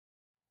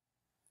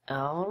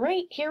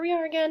Alright, here we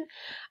are again.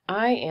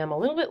 I am a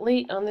little bit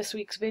late on this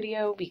week's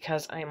video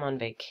because I'm on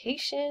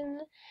vacation,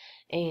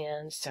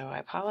 and so I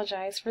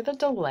apologize for the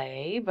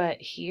delay, but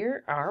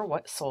here are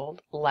what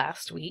sold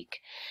last week.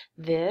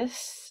 I'm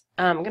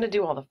going to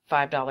do all the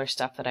 $5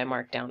 stuff that I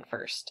marked down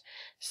first.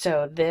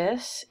 So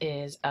this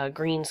is a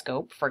green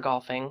scope for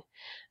golfing.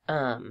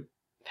 I've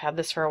had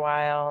this for a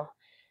while,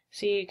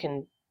 so you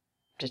can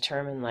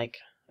determine, like,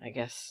 I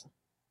guess,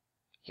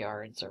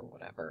 yards or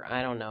whatever.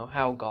 I don't know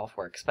how golf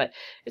works, but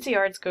it's a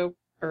yard scope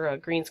or a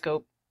green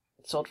scope.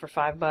 Sold for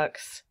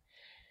 $5.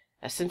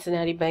 A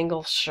Cincinnati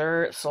Bengals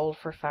shirt sold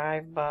for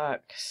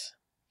 $5.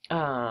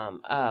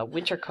 A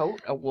winter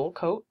coat, a wool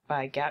coat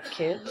by Gap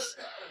Kids,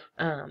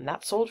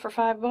 that sold for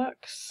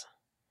 $5.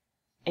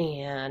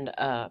 And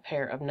a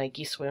pair of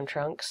Nike swim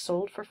trunks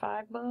sold for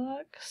 $5.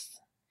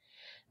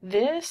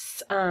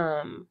 This,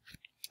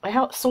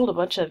 I sold a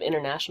bunch of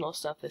international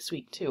stuff this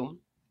week too.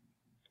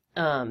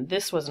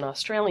 This was an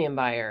Australian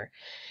buyer,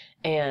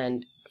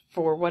 and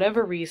for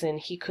whatever reason,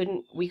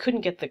 we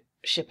couldn't get the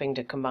shipping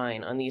to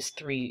combine on these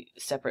 3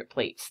 separate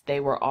plates.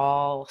 They were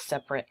all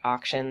separate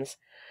auctions,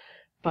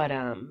 but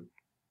I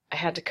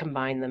had to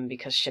combine them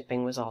because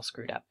shipping was all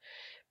screwed up.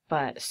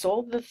 But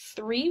sold the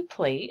 3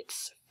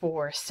 plates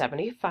for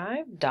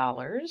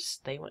 $75.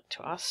 They went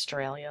to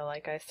Australia,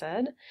 like I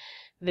said.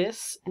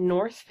 This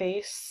North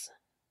Face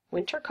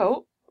winter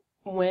coat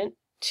went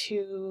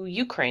to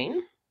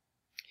Ukraine.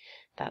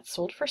 That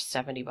sold for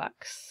 $70.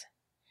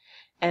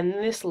 And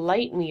this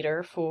light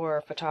meter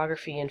for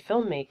photography and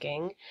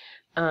filmmaking,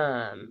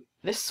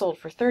 this sold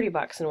for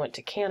 $30 and went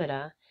to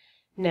Canada.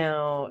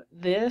 Now,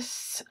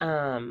 this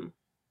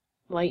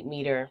light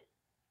meter,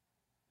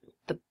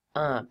 the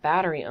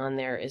battery on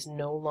there is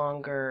no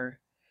longer,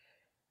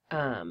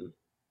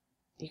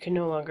 you can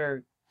no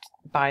longer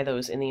buy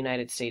those in the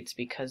United States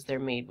because they're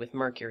made with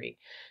mercury.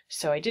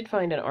 So I did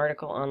find an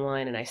article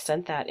online and I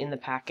sent that in the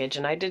package,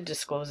 and I did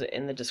disclose it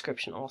in the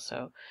description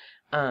also.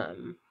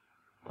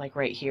 Like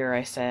right here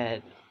I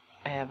said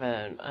I have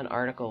an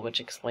article which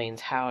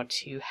explains how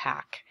to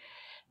hack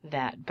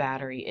that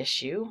battery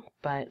issue,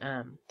 but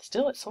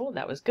still it sold.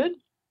 That was good.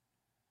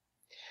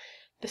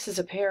 This is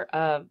a pair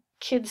of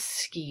kids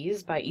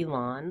skis by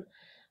Elan.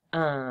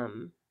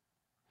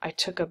 I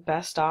took a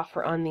best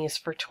offer on these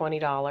for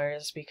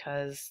 $20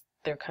 because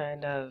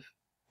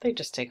they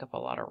just take up a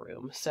lot of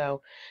room.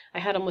 So I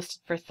had them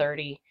listed for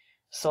 $30,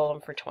 sold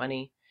them for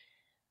 $20,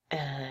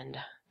 and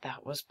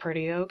that was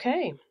pretty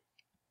okay.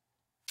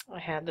 I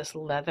had this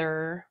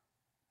leather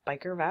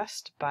biker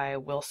vest by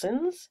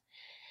Wilson's.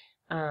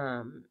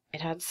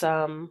 It had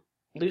some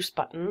loose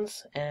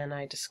buttons, and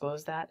I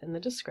disclosed that in the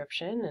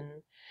description,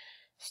 and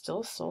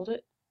still sold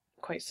it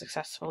quite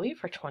successfully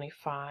for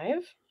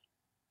 $25.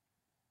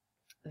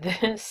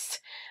 This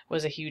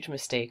was a huge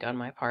mistake on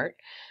my part.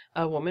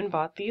 A woman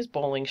bought these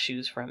bowling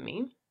shoes from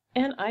me,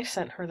 and I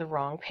sent her the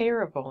wrong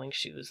pair of bowling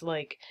shoes,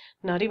 like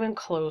not even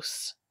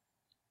close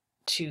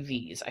to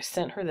these. I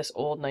sent her this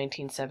old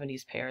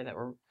 1970s pair that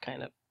were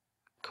kind of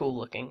cool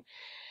looking,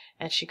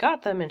 and she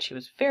got them and she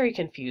was very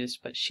confused,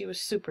 but she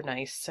was super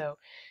nice, so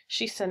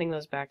she's sending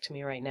those back to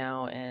me right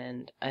now,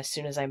 and as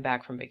soon as I'm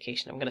back from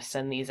vacation I'm going to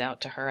send these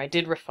out to her. I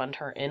did refund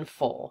her in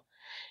full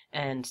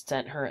and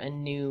sent her a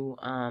new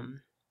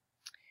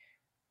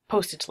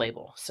postage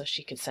label so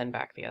she could send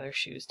back the other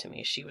shoes to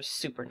me. She was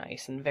super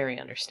nice and very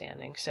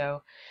understanding,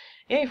 so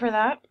yay for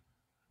that.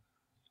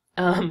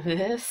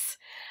 This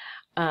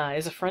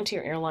is a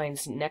Frontier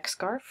Airlines neck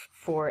scarf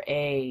for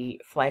a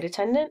flight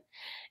attendant,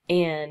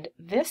 and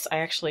this I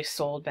actually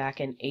sold back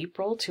in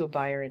April to a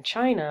buyer in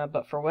China,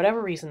 but for whatever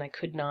reason I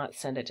could not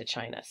send it to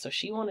China, so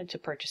she wanted to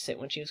purchase it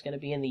when she was going to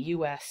be in the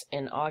US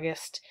in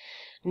August.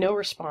 No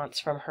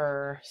response from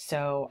her,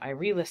 so I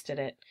relisted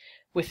it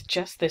with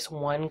just this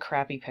one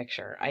crappy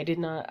picture.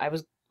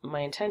 My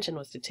intention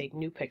was to take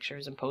new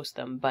pictures and post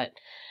them, but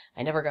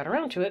I never got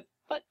around to it,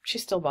 but she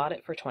still bought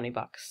it for $20,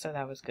 so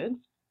that was good.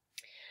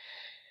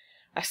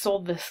 I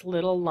sold this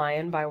Little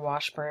Lion by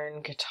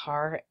Washburn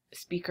guitar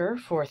speaker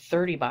for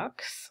 $30.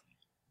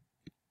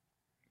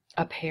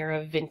 A pair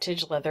of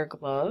vintage leather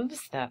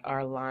gloves that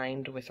are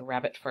lined with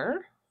rabbit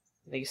fur.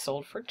 They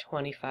sold for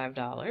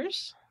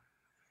 $25.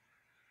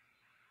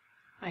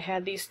 I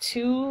had these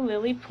 2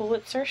 Lily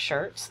Pulitzer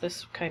shirts,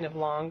 this kind of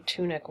long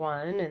tunic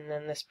one and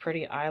then this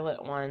pretty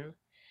eyelet one,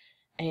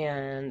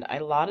 and I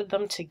lotted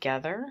them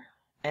together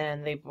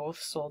and they both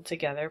sold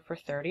together for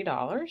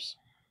 $30.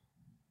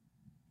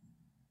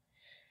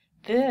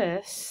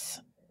 This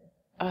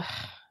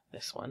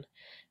one,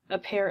 a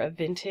pair of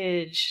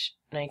vintage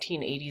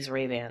 1980s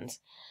Ray-Bans.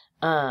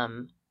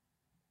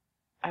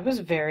 I was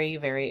very,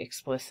 very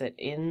explicit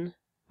in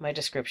my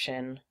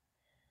description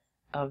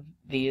of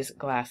these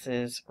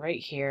glasses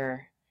right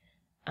here.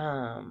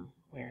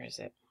 Where is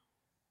it?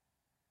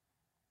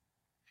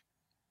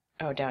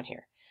 Oh, down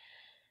here.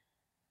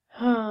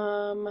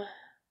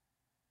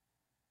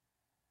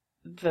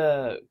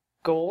 The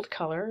gold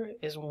color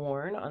is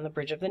worn on the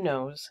bridge of the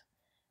nose,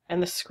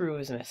 and the screw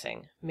is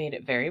missing. Made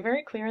it very,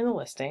 very clear in the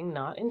listing,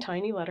 not in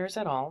tiny letters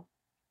at all.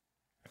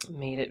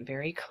 Made it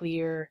very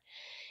clear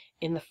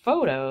in the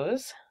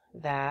photos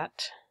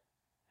that,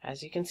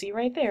 as you can see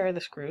right there,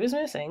 the screw is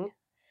missing,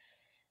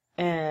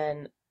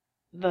 and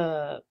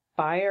the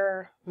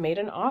buyer made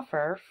an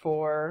offer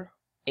for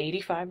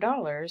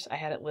 $85. I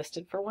had it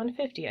listed for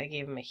 $150. I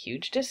gave him a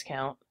huge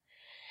discount,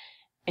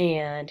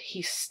 and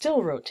he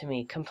still wrote to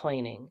me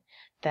complaining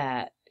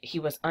that he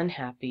was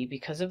unhappy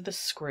because of the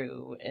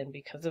screw and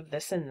because of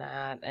this and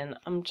that, and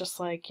I'm just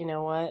like, you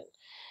know what?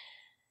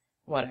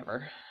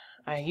 Whatever.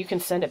 You can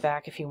send it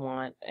back if you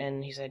want.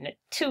 And he said,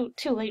 too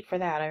late for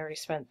that. I already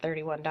spent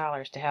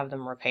 $31 to have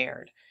them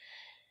repaired.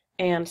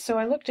 And so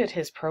I looked at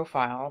his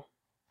profile,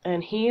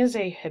 and he is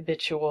a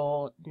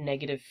habitual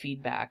negative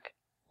feedback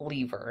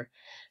leaver.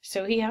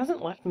 So he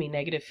hasn't left me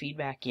negative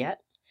feedback yet.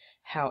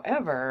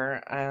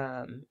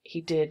 However,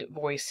 he did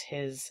voice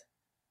his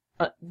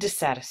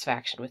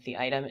dissatisfaction with the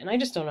item, and I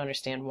just don't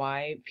understand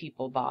why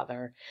people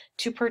bother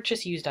to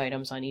purchase used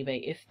items on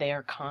eBay if they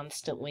are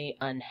constantly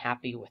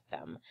unhappy with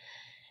them.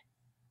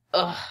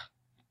 Ugh,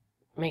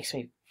 makes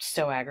me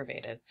so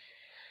aggravated.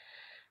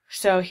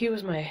 So he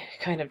was my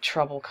kind of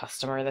trouble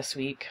customer this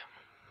week.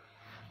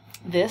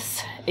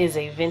 This is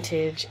a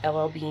vintage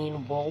LL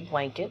Bean wool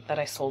blanket that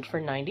I sold for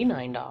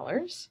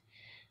 $99.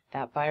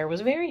 That buyer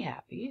was very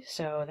happy,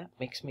 so that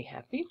makes me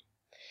happy.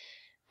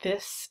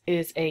 This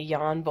is a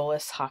Jan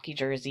Bolis hockey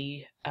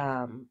jersey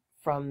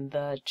from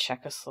the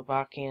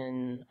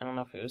Czechoslovakian, I don't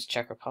know if it was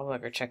Czech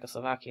Republic or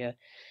Czechoslovakia,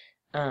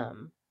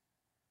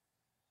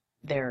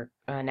 their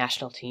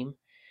national team.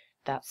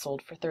 That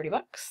sold for $30.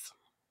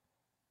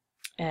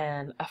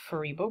 And a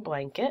Faribo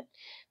blanket.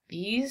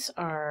 These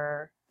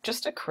are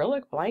just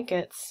acrylic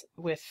blankets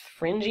with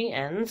fringy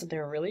ends.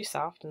 They're really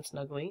soft and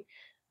snuggly.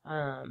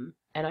 And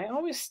I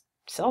always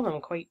sell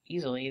them quite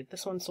easily.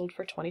 This one sold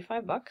for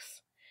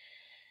 $25.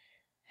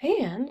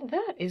 And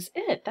that is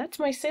it. That's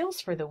my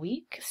sales for the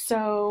week.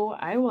 So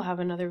I will have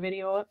another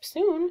video up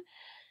soon.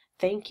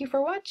 Thank you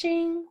for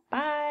watching.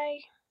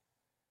 Bye.